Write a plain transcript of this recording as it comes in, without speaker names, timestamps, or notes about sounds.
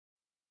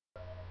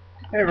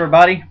Hey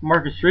everybody,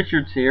 Marcus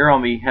Richards here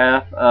on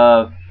behalf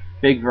of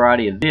Big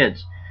Variety of Vids.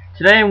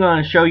 Today I'm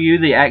going to show you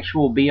the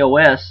actual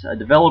BeOS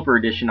developer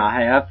edition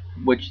I have,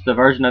 which the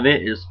version of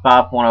it is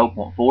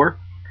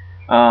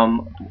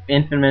 5.0.4,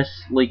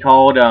 infamously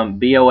called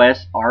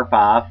BeOS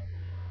R5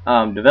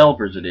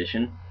 Developers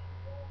Edition.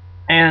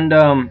 And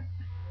I'm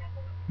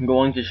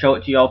going to show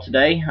it to y'all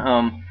today.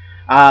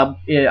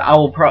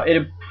 It'll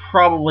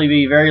probably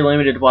be very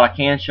limited to what I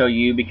can show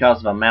you because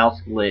of a mouse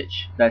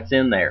glitch that's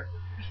in there.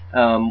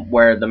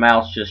 Where the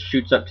mouse just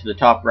shoots up to the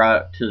top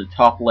right to the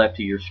top left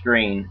of your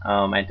screen,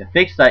 and to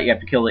fix that you have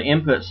to kill the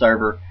input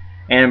server,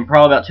 and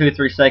probably about 2 or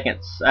 3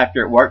 seconds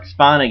after it works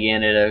fine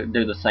again it'll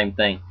do the same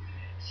thing.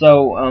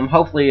 So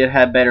hopefully it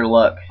had better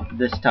luck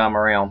this time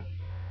around.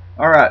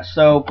 Alright,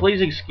 so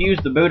please excuse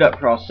the boot up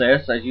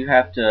process as you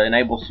have to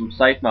enable some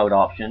safe mode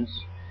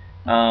options.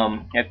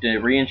 You have to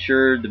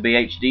reinsure the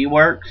BHD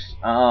works,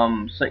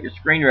 set your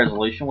screen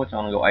resolution, which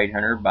I'm going to go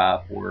 800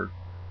 by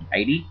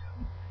 480.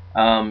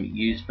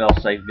 Use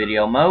failsafe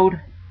video mode,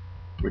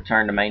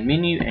 return to main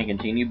menu, and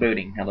continue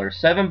booting. Now there's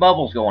 7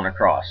 bubbles going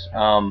across.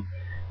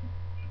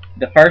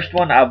 The first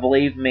one I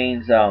believe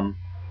means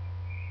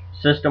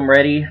system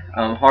ready,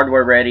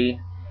 hardware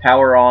ready,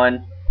 power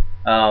on,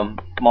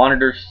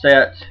 monitor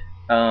set,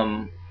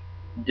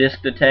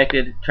 disk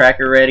detected,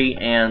 tracker ready,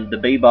 and the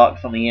B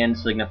box on the end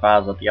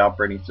signifies that the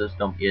operating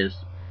system is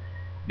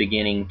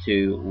beginning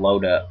to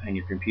load up and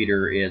your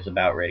computer is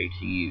about ready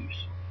to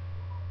use.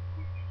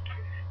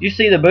 You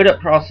see the boot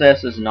up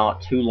process is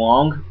not too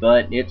long,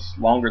 but it's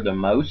longer than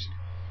most.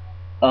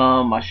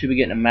 I should be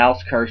getting a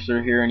mouse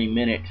cursor here any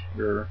minute,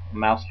 or a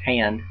mouse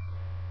hand.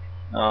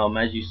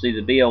 As you see,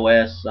 the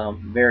BeOS,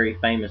 very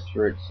famous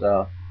for its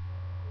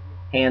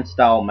hand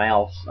style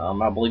mouse.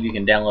 I believe you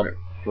can download it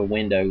for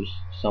Windows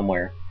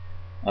somewhere.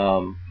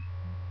 So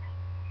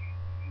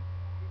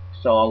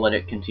I'll let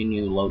it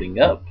continue loading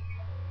up.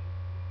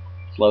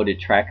 It's loaded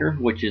tracker,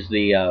 which is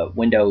the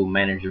window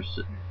manager.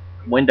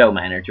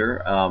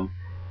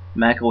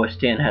 Mac OS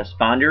X has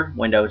Finder,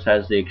 Windows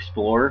has the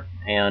Explorer,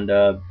 and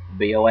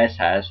BeOS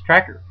has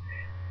Tracker.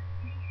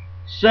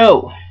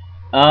 So,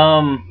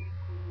 as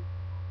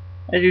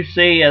you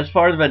see, as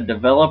far as the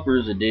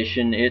developers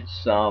edition,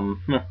 it's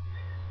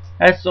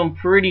has some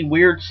pretty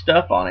weird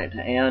stuff on it,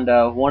 and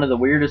one of the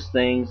weirdest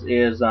things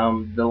is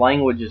the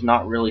language is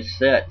not really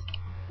set.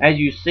 As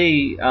you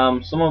see,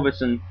 some of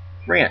it's in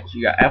French.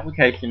 You got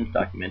applications,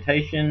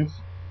 documentations.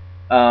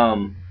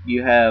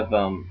 You have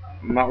I'm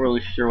not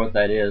really sure what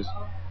that is.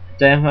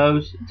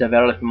 Demos,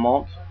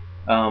 development,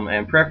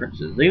 and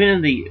preferences. Even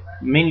in the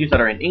menus that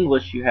are in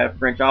English, you have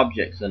French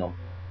objects in them.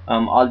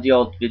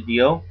 Audio,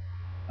 video,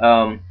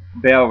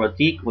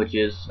 BeOS, which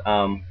is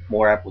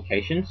more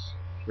applications,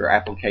 or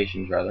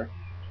applications rather.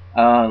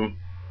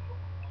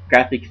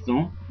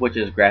 Graphicsum, which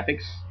is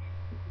graphics.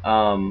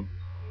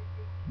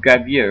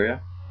 Gravure,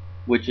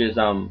 which is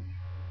I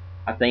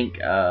think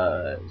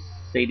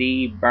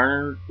CD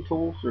burner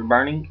tools or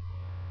burning,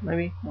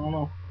 maybe, I don't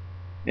know.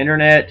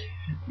 Internet,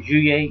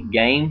 Juillet,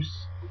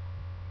 games,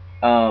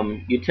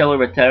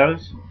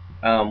 utilitaires,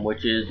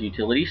 which is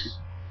utilities,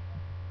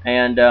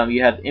 and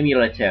you have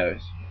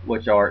emulators,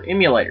 which are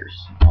emulators.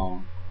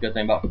 Good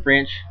thing about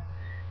French,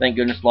 thank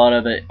goodness a lot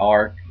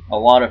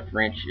of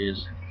French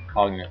is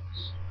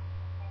cognates.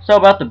 So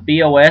about the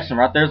BeOS, and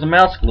right there's a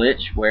mouse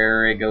glitch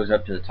where it goes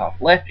up to the top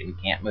left and you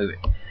can't move it.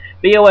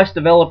 BeOS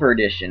Developer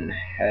Edition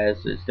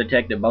it's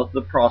detected both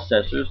the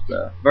processors,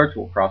 the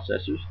virtual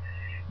processors.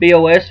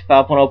 BeOS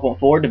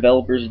 5.0.4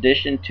 Developers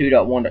Edition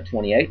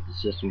 2.1.28. The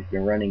system's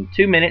been running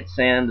 2 minutes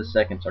and the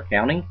seconds are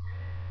counting.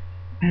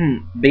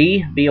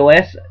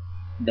 BeOS.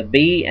 The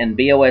B and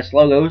BeOS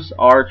logos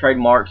are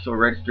trademarks or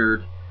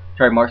registered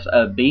trademarks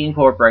of Be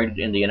Incorporated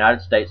in the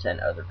United States and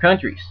other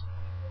countries.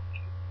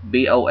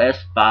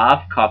 BeOS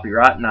 5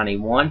 copyright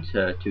 91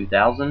 to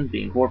 2000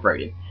 Be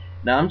Incorporated.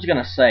 Now I'm just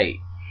gonna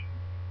say,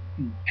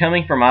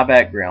 coming from my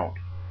background,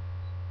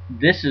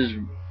 this is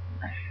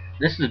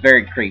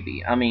very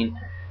creepy. I mean,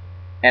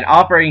 an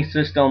operating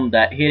system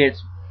that hit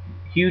its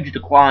huge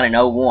decline in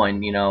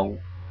 01, you know,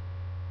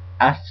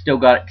 I still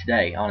got it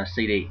today on a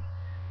CD.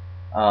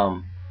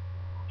 I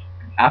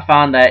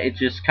find that it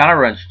just kind of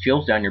runs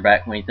chills down your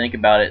back when you think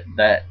about it,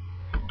 that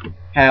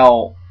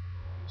how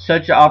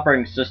such an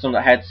operating system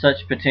that had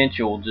such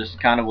potential just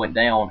kind of went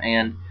down.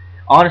 And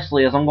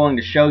honestly, as I'm going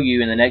to show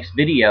you in the next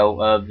video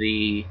of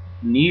the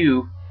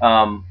new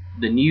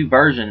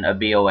version of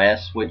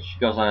BeOS, which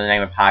goes under the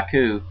name of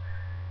Haiku,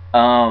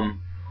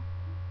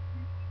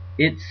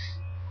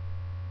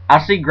 I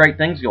see great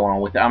things going on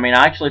with it. I mean,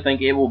 I actually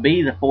think it will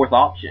be the 4th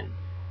option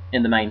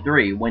in the main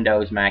 3,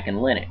 Windows, Mac, and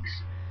Linux.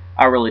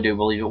 I really do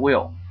believe it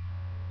will.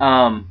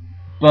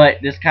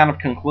 But this kind of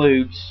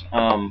concludes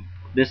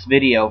this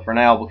video for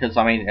now, because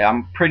I mean,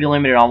 I'm pretty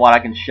limited on what I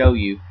can show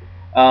you.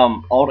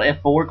 Alt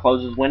F4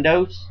 closes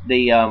Windows.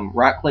 The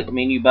right-click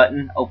menu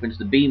button opens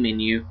the B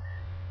menu.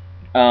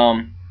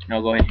 I'll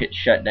go ahead and hit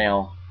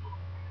shutdown.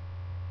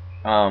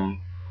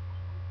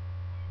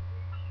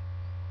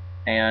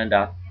 And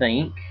I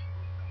think,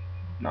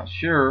 not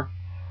sure,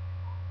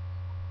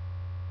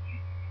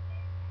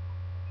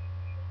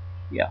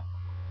 Yeah,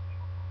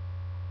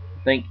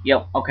 I think,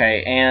 yep,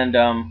 okay, and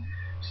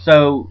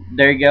so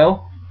there you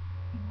go,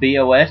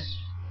 BeOS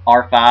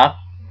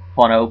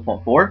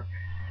R5.0.4.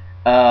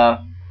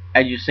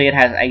 As you see, it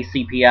has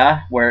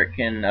ACPI where it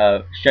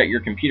can shut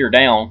your computer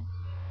down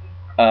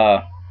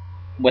uh,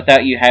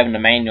 without you having to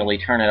manually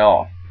turn it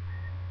off.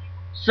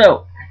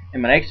 So,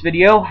 in my next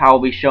video, I'll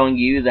be showing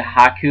you the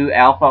Haiku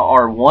Alpha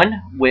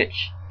R1,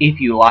 which, if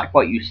you like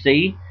what you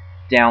see,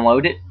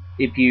 download it.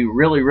 If you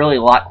really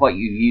like what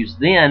you use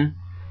then,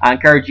 I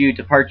encourage you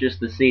to purchase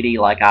the CD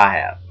like I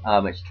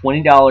have. It's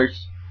 $20,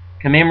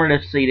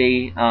 commemorative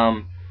CD.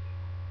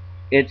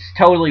 It's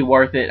totally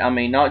worth it. I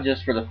mean, not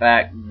just for the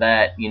fact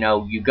that, you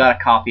know, you've got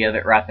a copy of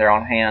it right there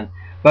on hand,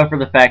 but for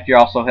the fact you're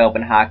also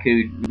helping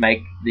Haiku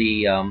make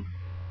the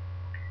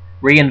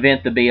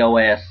reinvent the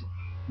BeOS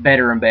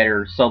better and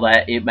better so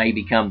that it may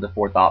become the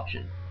fourth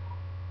option.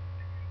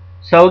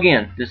 So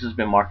again, this has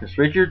been Marcus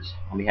Richards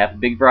on behalf of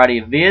Big Variety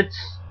of Vids,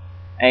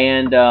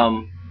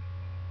 and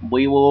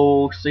we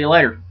will see you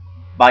later.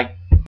 Bye.